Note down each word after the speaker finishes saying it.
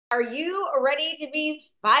Are you ready to be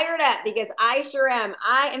fired up? Because I sure am.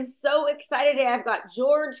 I am so excited today. I've got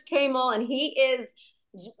George Kamel, and he is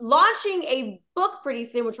launching a book pretty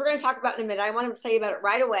soon, which we're going to talk about in a minute. I want to tell you about it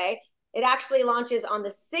right away. It actually launches on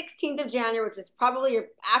the 16th of January, which is probably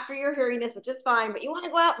after you're hearing this, which is fine. But you want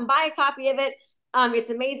to go out and buy a copy of it. It's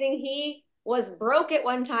amazing. He was broke at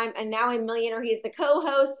one time and now a millionaire. He is the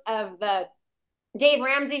co-host of the Dave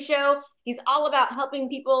Ramsey Show. He's all about helping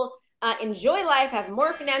people enjoy life, have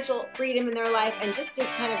more financial freedom in their life, and just to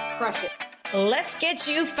kind of crush it. Let's get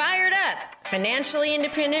you fired up. Financially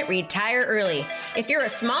independent, retire early. If you're a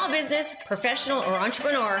small business, professional, or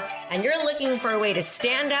entrepreneur, and you're looking for a way to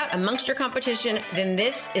stand out amongst your competition, then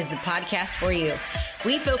this is the podcast for you.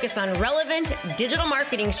 We focus on relevant digital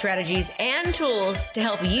marketing strategies and tools to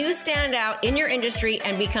help you stand out in your industry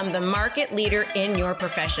and become the market leader in your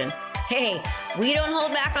profession. Hey, we don't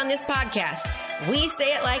hold back on this podcast. We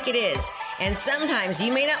say it like it is. And sometimes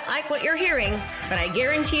you may not like what you're hearing, but I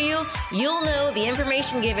guarantee you, you'll know the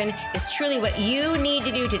information given is truly what you need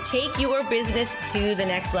to do to take your business to the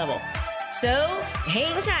next level. So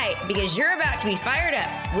hang tight because you're about to be fired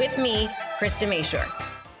up with me, Krista Mayshore.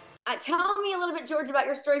 Tell me a little bit, George, about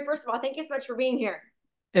your story. First of all, thank you so much for being here.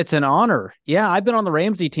 It's an honor. Yeah, I've been on the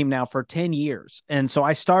Ramsey team now for 10 years. And so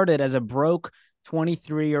I started as a broke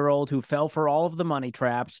 23-year-old who fell for all of the money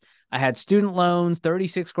traps. I had student loans,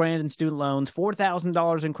 36 grand in student loans,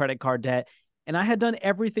 $4,000 in credit card debt, and I had done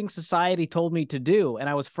everything society told me to do. And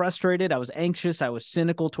I was frustrated. I was anxious. I was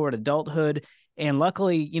cynical toward adulthood. And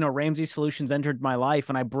luckily, Ramsey Solutions entered my life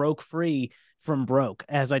and I broke free from broke,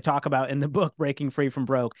 as I talk about in the book, Breaking Free from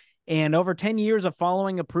Broke. And over 10 years of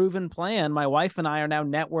following a proven plan, my wife and I are now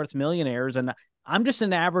net worth millionaires. And I'm just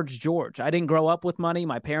an average George. I didn't grow up with money.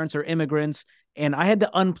 My parents are immigrants. And I had to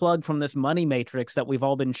unplug from this money matrix that we've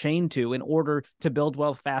all been chained to in order to build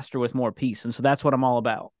wealth faster with more peace. And so that's what I'm all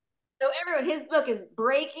about. So everyone, his book is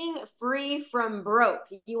Breaking Free from Broke.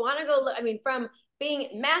 You want to go, from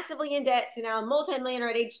being massively in debt to now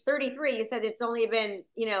multimillionaire at age 33. You said it's only been,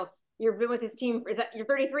 you've been with his team. Is that you're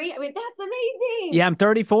 33? I mean, that's amazing. Yeah, I'm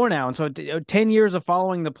 34 now. And so 10 years of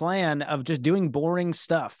following the plan of just doing boring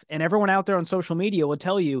stuff. And everyone out there on social media will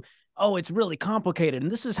tell you, oh, it's really complicated. And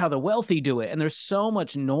this is how the wealthy do it. And there's so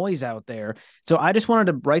much noise out there. So I just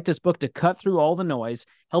wanted to write this book to cut through all the noise,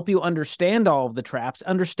 help you understand all of the traps,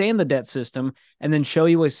 understand the debt system, and then show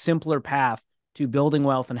you a simpler path to building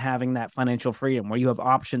wealth and having that financial freedom where you have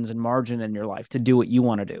options and margin in your life to do what you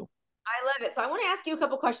want to do. I love it. So I want to ask you a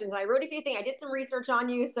couple questions. I wrote a few things. I did some research on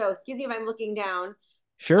you. So excuse me if I'm looking down.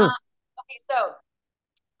 Sure. Okay. So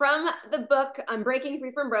from the book, Breaking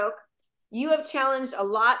Free from Broke, you have challenged a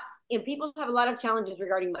lot. And people have a lot of challenges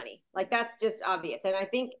regarding money. Like that's just obvious. And I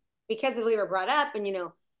think because of the way we're brought up and,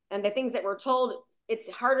 and the things that we're told, it's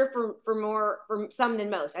harder for some than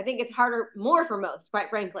most. I think it's more for most, quite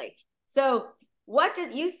frankly. So what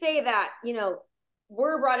does you say that,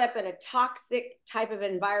 we're brought up in a toxic type of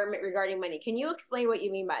environment regarding money. Can you explain what you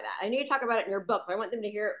mean by that? I know you talk about it in your book, but I want them to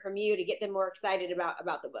hear it from you to get them more excited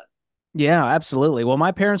about the book. Yeah, absolutely. Well,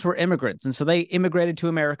 my parents were immigrants, and so they immigrated to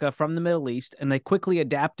America from the Middle East, and they quickly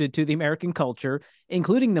adapted to the American culture,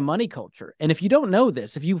 including the money culture. And if you don't know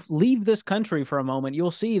this, if you leave this country for a moment,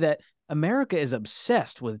 you'll see that America is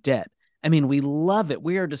obsessed with debt. I mean, we love it.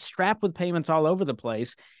 We are just strapped with payments all over the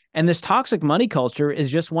place. And this toxic money culture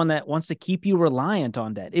is just one that wants to keep you reliant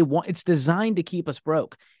on debt. It's designed to keep us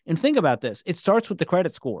broke. And think about this. It starts with the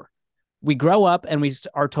credit score. We grow up and we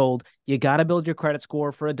are told you got to build your credit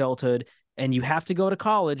score for adulthood and you have to go to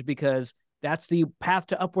college because that's the path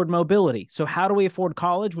to upward mobility. So how do we afford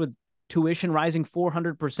college with tuition rising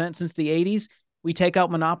 400% since the 80s? We take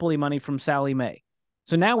out monopoly money from Sallie Mae.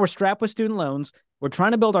 So now we're strapped with student loans. We're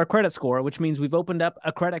trying to build our credit score, which means we've opened up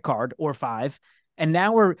a credit card or 5. And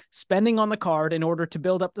now we're spending on the card in order to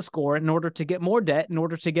build up the score, in order to get more debt, in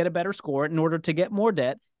order to get a better score, in order to get more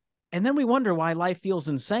debt. And then we wonder why life feels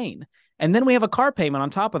insane. And then we have a car payment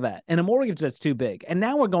on top of that and a mortgage that's too big. And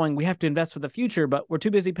now we have to invest for the future, but we're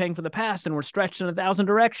too busy paying for the past and we're stretched in 1,000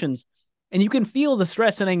 directions. And you can feel the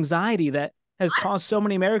stress and anxiety that has caused so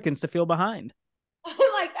many Americans to feel behind. I'm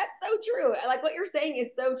like, that's so true. Like what you're saying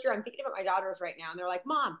is so true. I'm thinking about my daughters right now and they're like,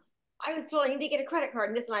 Mom, I was told I need to get a credit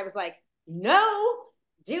card. And I was like, no,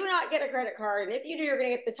 do not get a credit card. And if you do, you're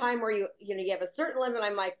going to get the time where you have a certain limit.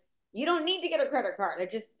 I'm like, you don't need to get a credit card.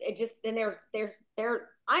 And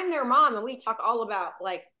I'm their mom and we talk all about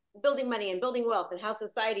like building money and building wealth and how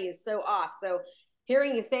society is so off. So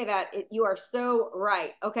hearing you say that, you are so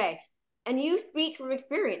right. Okay. And you speak from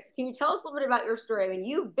experience. Can you tell us a little bit about your story? I mean,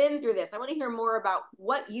 you've been through this. I want to hear more about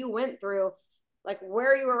what you went through, like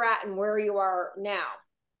where you were at and where you are now.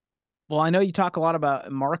 Well, I know you talk a lot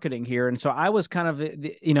about marketing here. And so I was kind of,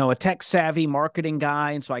 a tech savvy marketing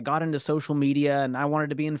guy. And so I got into social media and I wanted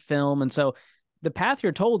to be in film. And so the path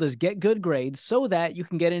you're told is get good grades so that you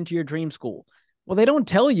can get into your dream school. Well, they don't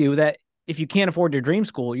tell you that if you can't afford your dream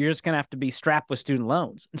school, you're just going to have to be strapped with student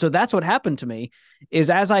loans. And so that's what happened to me is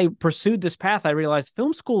as I pursued this path, I realized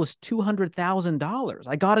film school is $200,000.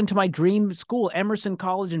 I got into my dream school, Emerson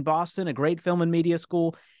College in Boston, a great film and media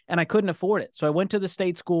school, and I couldn't afford it. So I went to the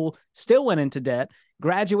state school, still went into debt,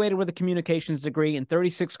 graduated with a communications degree, and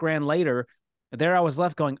 36 grand later, there I was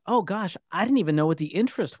left going, oh gosh, I didn't even know what the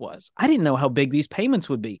interest was. I didn't know how big these payments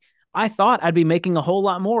would be. I thought I'd be making a whole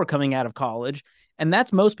lot more coming out of college. And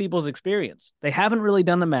that's most people's experience. They haven't really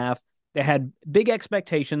done the math. They had big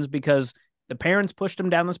expectations because the parents pushed them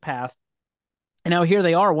down this path. And now here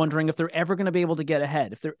they are wondering if they're ever going to be able to get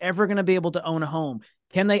ahead, if they're ever going to be able to own a home.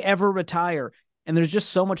 Can they ever retire? And there's just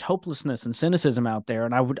so much hopelessness and cynicism out there.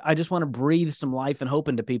 And I just want to breathe some life and hope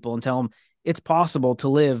into people and tell them it's possible to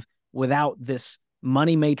live without this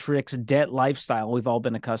money matrix debt lifestyle we've all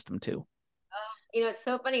been accustomed to. It's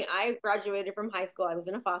so funny. I graduated from high school. I was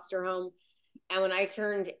in a foster home. And when I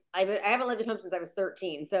haven't lived at home since I was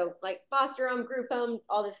 13. So like foster home, group home,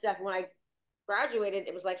 all this stuff. When I graduated,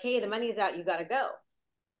 it was like, hey, the money's out. You got to go.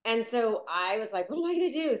 And so I was like, what am I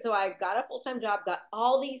going to do? So I got a full-time job, got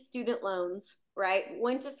all these student loans, right?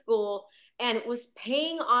 Went to school and was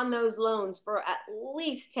paying on those loans for at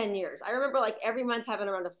least 10 years. I remember like every month having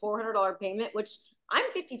around a $400 payment, which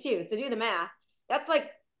I'm 52. So do the math. That's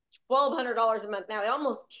like $1,200 a month now. It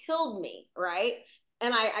almost killed me, right?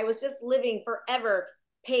 And I was just living forever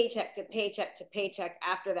paycheck to paycheck to paycheck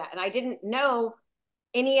after that. And I didn't know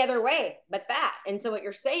any other way but that. And so what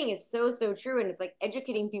you're saying is so, so true. And it's like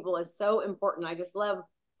educating people is so important.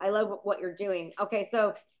 I love what you're doing. Okay.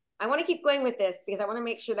 So I want to keep going with this because I want to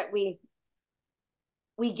make sure that we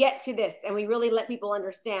get to this and we really let people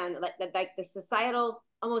understand that like the societal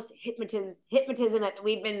almost hypnotism that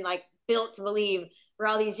we've been like built to believe for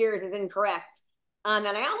all these years is incorrect. And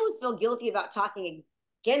I almost feel guilty about talking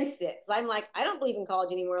against it. So I'm like, I don't believe in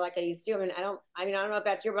college anymore like I used to. I don't know if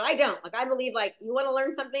that's true, but I don't. Like, I believe like you want to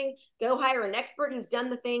learn something, go hire an expert who's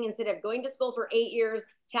done the thing instead of going to school for 8 years,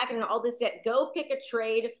 tacking on all this debt. Go pick a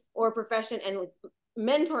trade or a profession and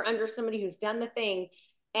mentor under somebody who's done the thing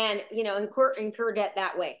and, incur debt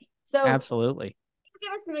that way. So Absolutely.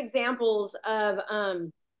 give us some examples of,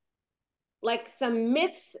 like some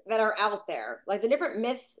myths that are out there, like the different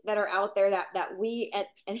myths that are out there that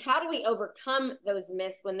and how do we overcome those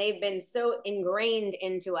myths when they've been so ingrained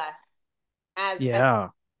into us Yeah.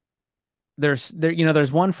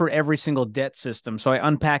 There's one for every single debt system. So I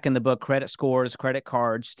unpack in the book credit scores, credit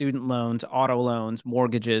cards, student loans, auto loans,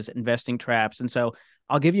 mortgages, investing traps. And so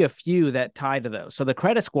I'll give you a few that tie to those. So the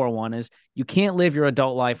credit score one is you can't live your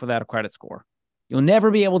adult life without a credit score. You'll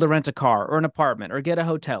never be able to rent a car or an apartment or get a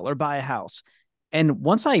hotel or buy a house. And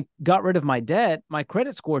once I got rid of my debt, my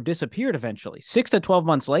credit score disappeared eventually. 6 to 12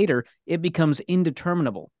 months later, it becomes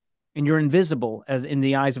indeterminable and you're invisible as in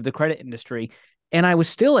the eyes of the credit industry. And I was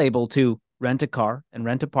still able to rent a car and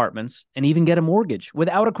rent apartments and even get a mortgage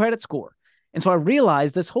without a credit score. And so I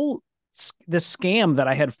realized this scam that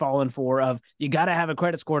I had fallen for of you got to have a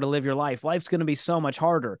credit score to live your life. Life's going to be so much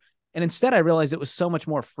harder. And instead, I realized it was so much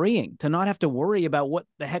more freeing to not have to worry about what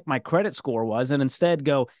the heck my credit score was and instead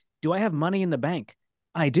go, do I have money in the bank?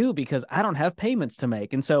 I do because I don't have payments to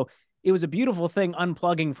make. And so it was a beautiful thing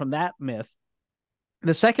unplugging from that myth.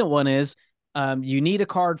 The second one is you need a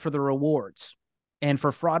card for the rewards and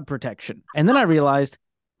for fraud protection. And then I realized,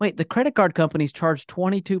 wait, the credit card companies charge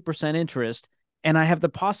 22% interest, and I have the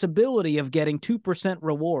possibility of getting 2%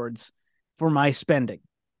 rewards for my spending.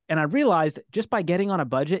 And I realized just by getting on a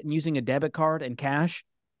budget and using a debit card and cash,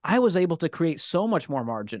 I was able to create so much more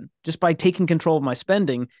margin just by taking control of my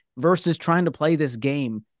spending versus trying to play this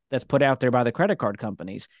game that's put out there by the credit card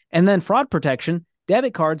companies. And then fraud protection,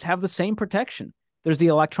 debit cards have the same protection. There's the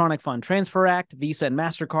Electronic Fund Transfer Act. Visa and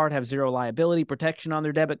MasterCard have zero liability protection on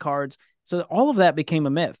their debit cards. So all of that became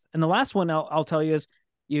a myth. And the last one I'll tell you is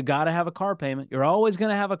you got to have a car payment. You're always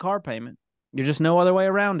going to have a car payment. There's just no other way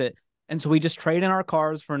around it. And so we just trade in our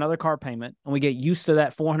cars for another car payment, and we get used to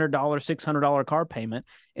that $400, $600 car payment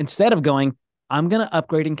instead of going, I'm going to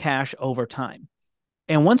upgrade in cash over time.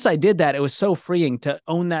 And once I did that, it was so freeing to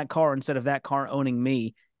own that car instead of that car owning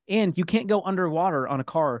me. And you can't go underwater on a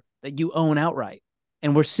car that you own outright.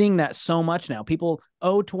 And we're seeing that so much now. People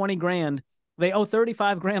owe 20 grand. They owe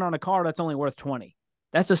 35 grand on a car that's only worth 20.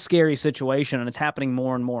 That's a scary situation. And it's happening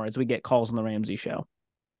more and more as we get calls on the Ramsey show.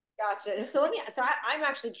 Gotcha. So I'm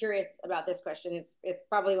actually curious about this question. It's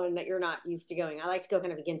probably one that you're not used to going. I like to go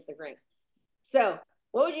kind of against the grain. So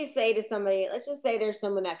what would you say to somebody? Let's just say there's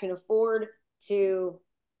someone that can afford to,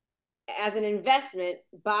 as an investment,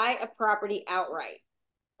 buy a property outright.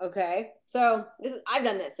 Okay. So I've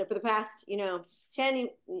done this. So for the past, 10,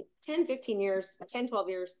 15 years, 10, 12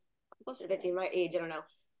 years, closer to 15, my age, I don't know.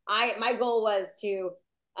 My goal was to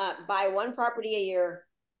buy one property a year.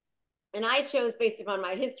 And I chose, based upon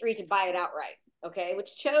my history, to buy it outright. Okay.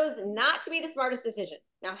 Which chose not to be the smartest decision.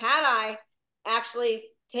 Now, had I actually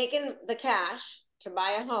taken the cash to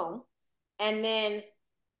buy a home, and then,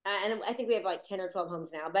 and I think we have like 10 or 12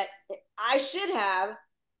 homes now, but I should have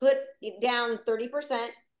put down 30%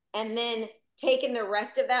 and then taken the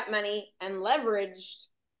rest of that money and leveraged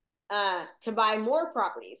to buy more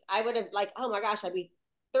properties. I would have, like, oh my gosh, I'd be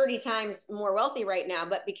 30 times more wealthy right now.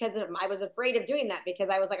 But because I was afraid of doing that, because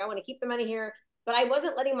I was like, I want to keep the money here, but I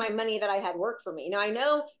wasn't letting my money that I had work for me. Now, I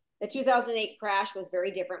know the 2008 crash was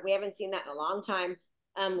very different. We haven't seen that in a long time.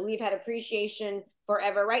 We've had appreciation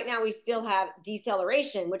forever. Right now, we still have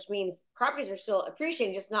deceleration, which means properties are still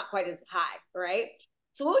appreciating, just not quite as high, right?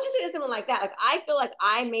 So what would you say to someone like that? Like, I feel like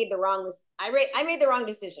I made the wrong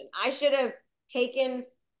decision. I should have taken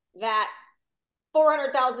that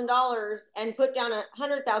 $400,000 and put down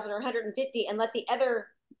 100,000 or 150 and let the other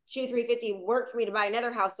 350 work for me to buy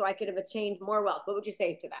another house, so I could have attained more wealth. What would you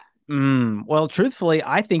say to that? Well, truthfully,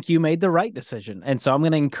 I think you made the right decision. And so I'm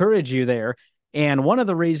going to encourage you there. And one of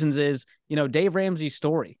the reasons is, Dave Ramsey's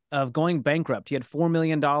story of going bankrupt. He had $4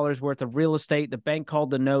 million worth of real estate. The bank called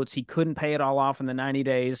the notes. He couldn't pay it all off in the 90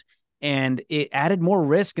 days. And it added more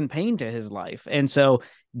risk and pain to his life. And so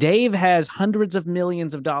Dave has hundreds of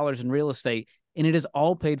millions of dollars in real estate, and it is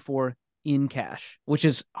all paid for in cash, which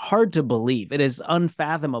is hard to believe. It is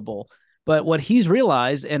unfathomable. But what he's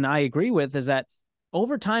realized, and I agree with, is that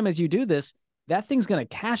over time, as you do this, that thing's going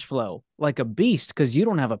to cash flow like a beast because you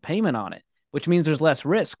don't have a payment on it, which means there's less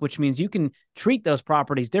risk, which means you can treat those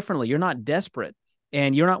properties differently. You're not desperate,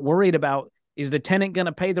 and you're not worried about, is the tenant going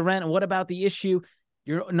to pay the rent? And what about the issue?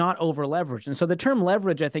 You're not over leveraged. And so the term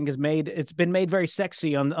leverage, I think, it's been made very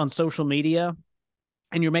sexy on social media,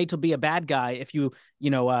 and you're made to be a bad guy if you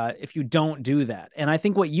don't do that. And I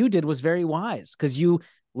think what you did was very wise, because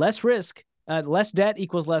less risk, less debt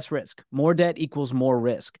equals less risk. More debt equals more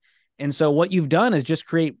risk. And so what you've done is just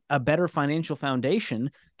create a better financial foundation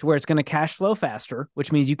to where it's going to cash flow faster,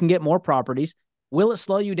 which means you can get more properties. Will it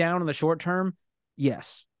slow you down in the short term?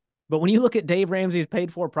 Yes. But when you look at Dave Ramsey's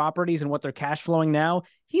paid for properties and what they're cash flowing now,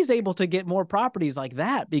 he's able to get more properties like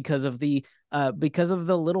that because of the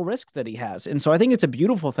little risk that he has. And so I think it's a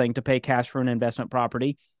beautiful thing to pay cash for an investment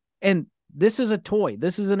property. And this is a toy.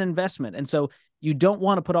 This is an investment. And so you don't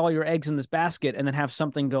want to put all your eggs in this basket and then have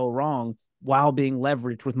something go wrong while being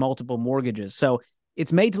leveraged with multiple mortgages. So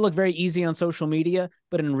it's made to look very easy on social media,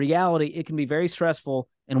 but in reality, it can be very stressful.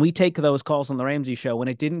 And we take those calls on the Ramsey Show when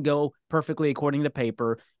it didn't go perfectly according to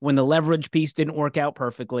paper, when the leverage piece didn't work out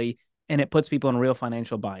perfectly, and it puts people in a real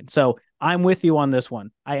financial bind. So I'm with you on this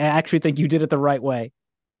one. I actually think you did it the right way.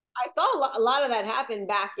 I saw a lot of that happen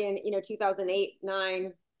back in 2008,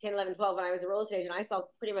 9, 10, 11, 12 when I was a real estate agent. I saw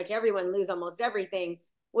pretty much everyone lose almost everything,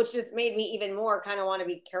 which just made me even more kind of want to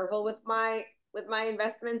be careful with my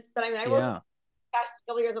investments. But I mean, I was past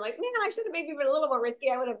couple of years, I'm like, man, I should have maybe been a little more risky.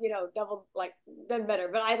 I would have, doubled, like, done better.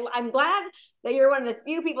 But I'm glad that you're one of the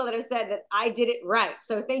few people that have said that I did it right.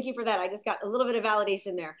 So thank you for that. I just got a little bit of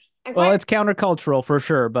validation there. And well, it's countercultural for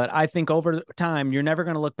sure, but I think over time, you're never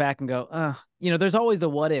going to look back and go, there's always the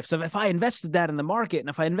what if. So if I invested that in the market and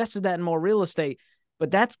if I invested that in more real estate,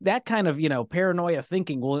 but that kind of, paranoia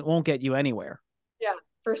thinking won't get you anywhere. Yeah,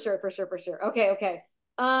 for sure. Okay.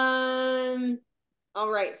 All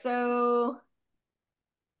right. So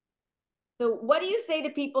what do you say to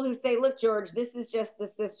people who say, look, George, this is just the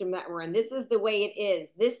system that we're in. This is the way it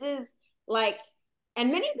is. This is like,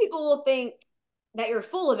 and many people will think that you're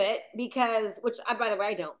full of it because, which by the way,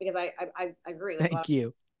 I don't, because I agree with Thank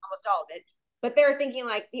you. Almost all of it. But they're thinking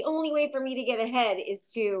like the only way for me to get ahead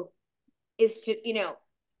is to, it's the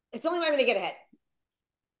only way I'm going to get ahead.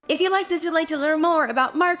 If you like this, would like to learn more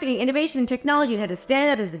about marketing, innovation, and technology, and how to stand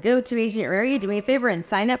out as the go-to agent in your area, do me a favor and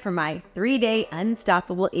sign up for my 3-day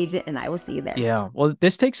Unstoppable Agent, and I will see you there. Yeah, well,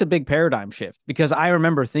 this takes a big paradigm shift because I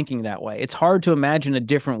remember thinking that way. It's hard to imagine a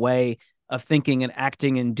different way of thinking and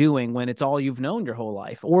acting and doing when it's all you've known your whole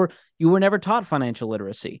life, or you were never taught financial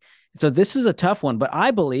literacy. So this is a tough one, but I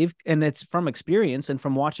believe, and it's from experience and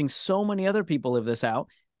from watching so many other people live this out,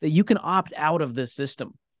 that you can opt out of this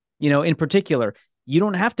system. In particular, you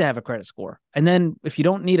don't have to have a credit score. And then if you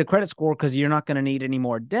don't need a credit score because you're not going to need any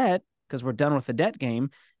more debt because we're done with the debt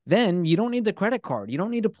game, then you don't need the credit card. You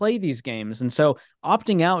don't need to play these games. And so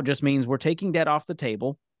opting out just means we're taking debt off the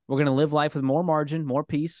table. We're going to live life with more margin, more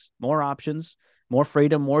peace, more options, more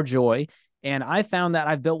freedom, more joy. And I found that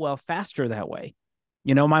I've built wealth faster that way.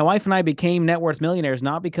 My wife and I became net worth millionaires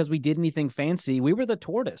not because we did anything fancy. We were the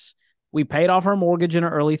tortoise. We paid off our mortgage in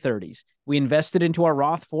our early 30s. We invested into our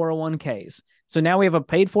Roth 401ks. So now we have a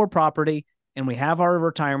paid for property and we have our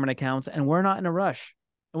retirement accounts and we're not in a rush.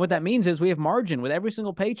 And what that means is we have margin with every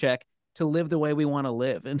single paycheck to live the way we want to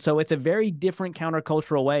live. And so it's a very different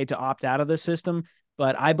countercultural way to opt out of the system.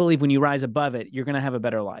 But I believe when you rise above it, you're going to have a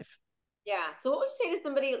better life. Yeah. So what would you say to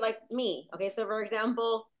somebody like me? Okay. So for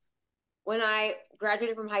example, when I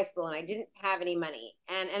graduated from high school and I didn't have any money,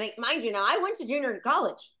 and mind you, now I went to junior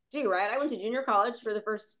college too, right? I went to junior college for the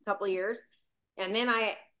first couple of years, and then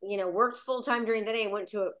I, worked full time during the day and went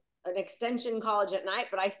to an extension college at night.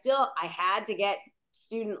 But I had to get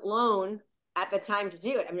student loan at the time to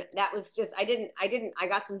do it. I mean, that was just I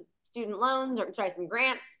got some student loans or try some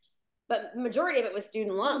grants, but the majority of it was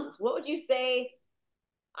student loans. What would you say?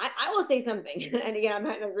 I will say something, and again, I'm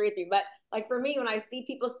not going to agree with you, but like for me, when I see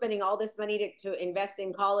people spending all this money to invest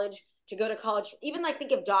in college, to go to college, even like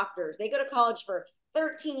think of doctors, they go to college for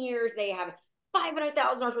 13 years, they have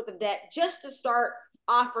 $500,000 worth of debt just to start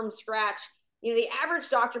off from scratch. The average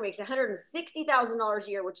doctor makes $160,000 a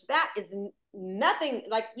year, which that is nothing.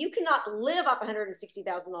 Like you cannot live off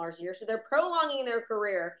 $160,000 a year. So they're prolonging their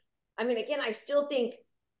career. I mean, again, I still think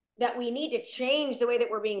that we need to change the way that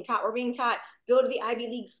we're being taught. We're being taught, go to the Ivy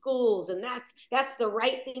League schools, and that's the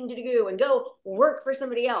right thing to do, and go work for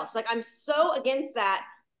somebody else. Like I'm so against that,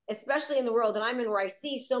 especially in the world that I'm in, where I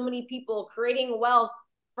see so many people creating wealth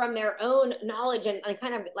from their own knowledge and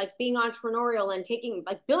kind of like being entrepreneurial and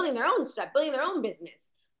building their own stuff, building their own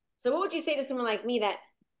business. So what would you say to someone like me that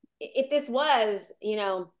if this was,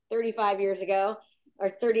 35 years ago or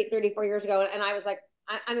 34 years ago, and I was like,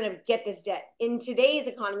 I'm going to get this debt in today's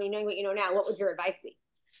economy, knowing what you know now, what would your advice be?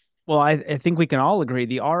 Well, I think we can all agree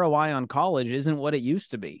the ROI on college isn't what it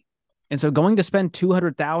used to be. And so going to spend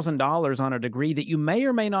 $200,000 on a degree that you may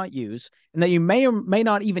or may not use and that you may or may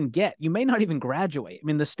not even get, you may not even graduate. I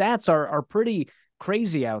mean, the stats are pretty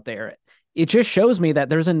crazy out there. It just shows me that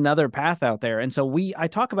there's another path out there. And so I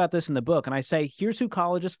talk about this in the book and I say, here's who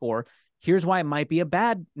college is for. Here's why it might be a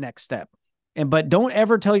bad next step. But don't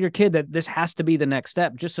ever tell your kid that this has to be the next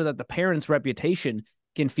step just so that the parent's reputation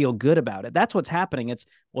can feel good about it. That's what's happening. It's,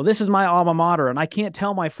 well, this is my alma mater, and I can't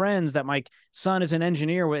tell my friends that my son is an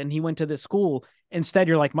engineer and he went to this school. Instead,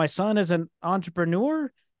 you're like, my son is an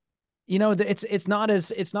entrepreneur. It's not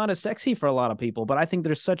as sexy for a lot of people, but I think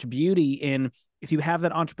there's such beauty in if you have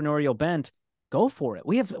that entrepreneurial bent, go for it.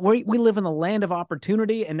 We live in the land of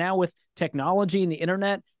opportunity, and now with technology and the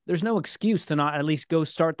internet, there's no excuse to not at least go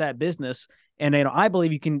start that business. And I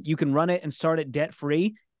believe you can run it and start it debt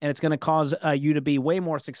free, and it's going to cause you to be way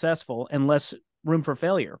more successful and less room for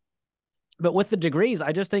failure. But with the degrees,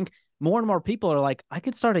 I just think more and more people are like, I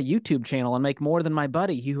could start a YouTube channel and make more than my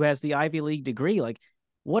buddy who has the Ivy League degree. Like,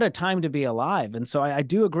 what a time to be alive. And so I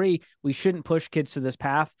do agree we shouldn't push kids to this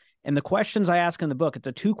path. And the questions I ask in the book, it's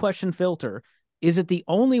a 2-question filter. Is it the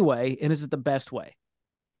only way, and is it the best way?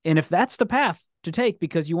 And if that's the path to take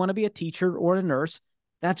because you want to be a teacher or a nurse,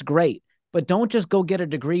 that's great. But don't just go get a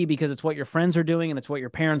degree because it's what your friends are doing and it's what your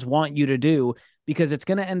parents want you to do, because it's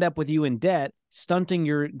going to end up with you in debt, stunting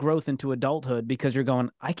your growth into adulthood because you're going,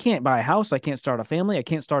 I can't buy a house. I can't start a family. I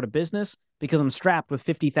can't start a business because I'm strapped with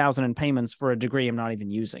 $50,000 in payments for a degree I'm not even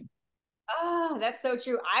using. Oh, that's so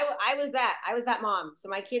true. I was that mom. So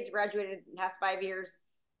my kids graduated in the past 5 years,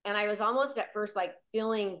 and I was almost at first like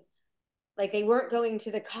feeling like they weren't going to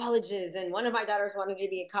the colleges, and one of my daughters wanted to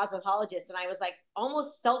be a cosmetologist, and I was like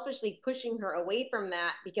almost selfishly pushing her away from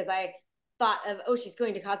that because I thought of, oh, she's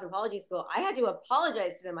going to cosmetology school. I had to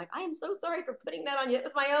apologize to them, like, I am so sorry for putting that on you. It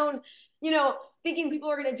was my own, thinking people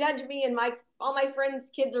are going to judge me, and all my friends'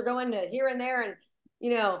 kids are going to here and there, and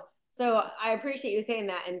so I appreciate you saying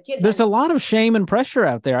that. And kids, There's a lot of shame and pressure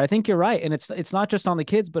out there. I think you're right. And it's not just on the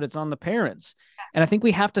kids, but it's on the parents. And I think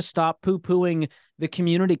we have to stop poo-pooing the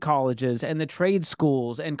community colleges and the trade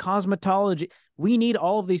schools and cosmetology. We need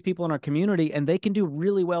all of these people in our community, and they can do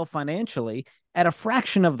really well financially at a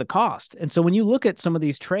fraction of the cost. And so when you look at some of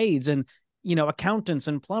these trades and, accountants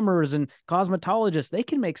and plumbers and cosmetologists, they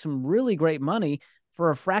can make some really great money for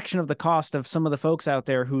a fraction of the cost of some of the folks out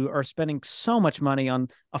there who are spending so much money on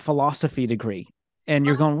a philosophy degree. And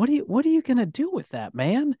you're going, what are you going to do with that,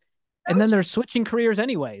 man? And then they're switching careers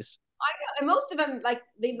anyways. I know, and most of them, like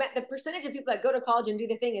the percentage of people that go to college and do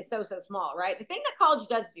the thing is so small, right? The thing that college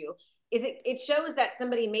does do is it shows that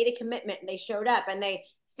somebody made a commitment and they showed up and they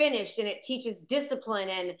finished, and it teaches discipline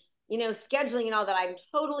and scheduling and all that. I'm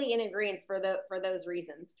totally in agreement for those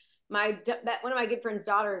reasons. one of my good friend's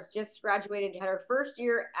daughters just graduated, had her first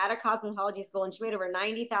year at a cosmetology school, and she made over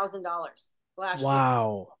 $90,000 last year.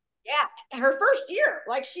 Wow. Yeah, her first year,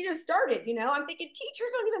 like she just started. I'm thinking teachers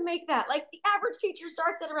don't even make that. Like the average teacher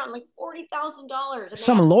starts at around like $40,000.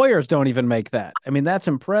 Some lawyers don't even make that. I mean, that's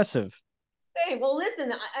impressive. Hey, well,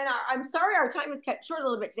 listen, and I'm sorry our time is cut short a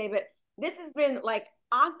little bit today, but this has been like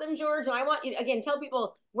awesome, George. And I want you to, again, tell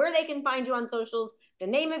people where they can find you on socials, the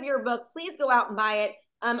name of your book. Please go out and buy it.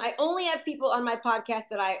 I only have people on my podcast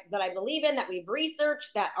that I believe in, that we've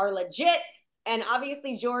researched, that are legit, and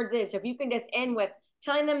obviously George is. So if you can just end with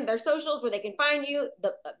telling them their socials, where they can find you,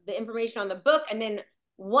 the information on the book, and then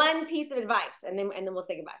one piece of advice, and then we'll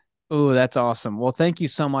say goodbye. Oh, that's awesome. Well, thank you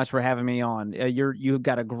so much for having me on. You've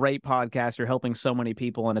got a great podcast. You're helping so many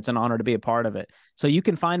people, and it's an honor to be a part of it. So you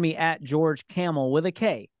can find me at George Kamel with a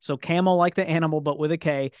K. So Kamel like the animal, but with a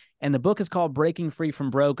K. And the book is called Breaking Free from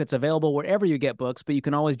Broke. It's available wherever you get books, but you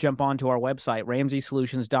can always jump onto our website,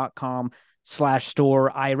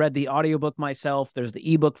 ramseysolutions.com/store. I read the audiobook myself. There's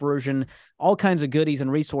the ebook version, all kinds of goodies and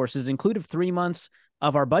resources, including 3 months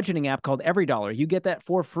of our budgeting app called Every Dollar. You get that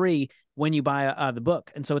for free when you buy the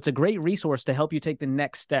book. And so it's a great resource to help you take the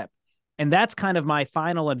next step. And that's kind of my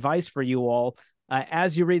final advice for you all.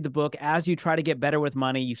 As you read the book, as you try to get better with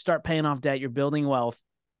money, you start paying off debt, you're building wealth,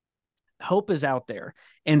 hope is out there.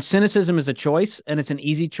 And cynicism is a choice, and it's an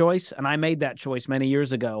easy choice. And I made that choice many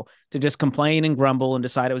years ago to just complain and grumble and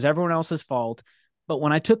decide it was everyone else's fault. But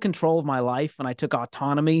when I took control of my life and I took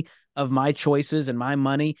autonomy of my choices and my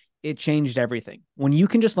money, it changed everything. When you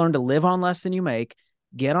can just learn to live on less than you make,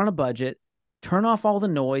 get on a budget, turn off all the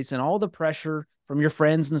noise and all the pressure from your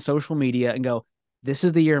friends and the social media and go, this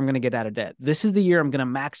is the year I'm going to get out of debt. This is the year I'm going to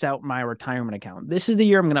max out my retirement account. This is the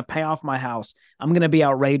year I'm going to pay off my house. I'm going to be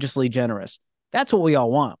outrageously generous. That's what we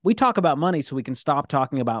all want. We talk about money so we can stop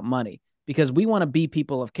talking about money, because we want to be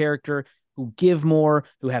people of character who give more,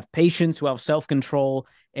 who have patience, who have self-control,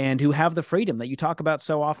 and who have the freedom that you talk about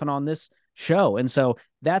so often on this show. And so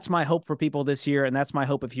that's my hope for people this year. And that's my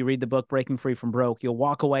hope. If you read the book, Breaking Free from Broke, you'll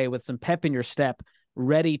walk away with some pep in your step,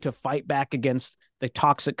 ready to fight back against the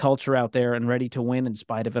toxic culture out there and ready to win in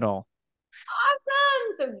spite of it all.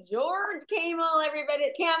 Awesome. So George Kamel, everybody,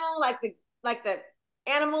 camel, like the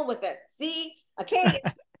animal with a C, a K.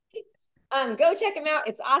 Go check him out.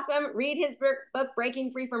 It's awesome. Read his book,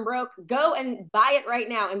 Breaking Free from Broke. Go and buy it right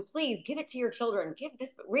now. And please give it to your children.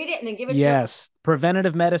 Read it and then give it to your...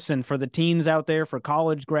 Preventative medicine for the teens out there, for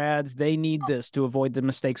college grads. They need this to avoid the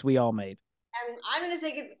mistakes we all made. And I'm going to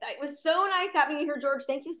say it was so nice having you here, George.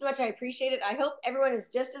 Thank you so much. I appreciate it. I hope everyone is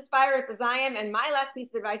just as fired up as I am. And my last piece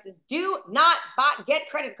of advice is do not get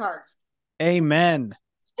credit cards. Amen.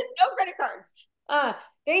 No credit cards.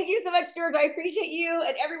 Thank you so much, George. I appreciate you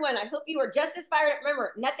and everyone. I hope you are just as fired up.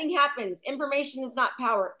 Remember, nothing happens. Information is not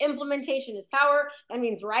power. Implementation is power. That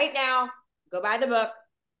means right now, go buy the book,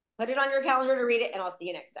 put it on your calendar to read it, and I'll see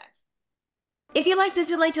you next time. If you like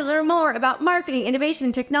this, would like to learn more about marketing, innovation,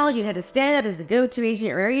 and technology, and how to stand out as the go-to agent in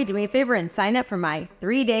your area, do me a favor and sign up for my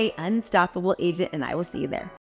 3-day Unstoppable Agent, and I will see you there.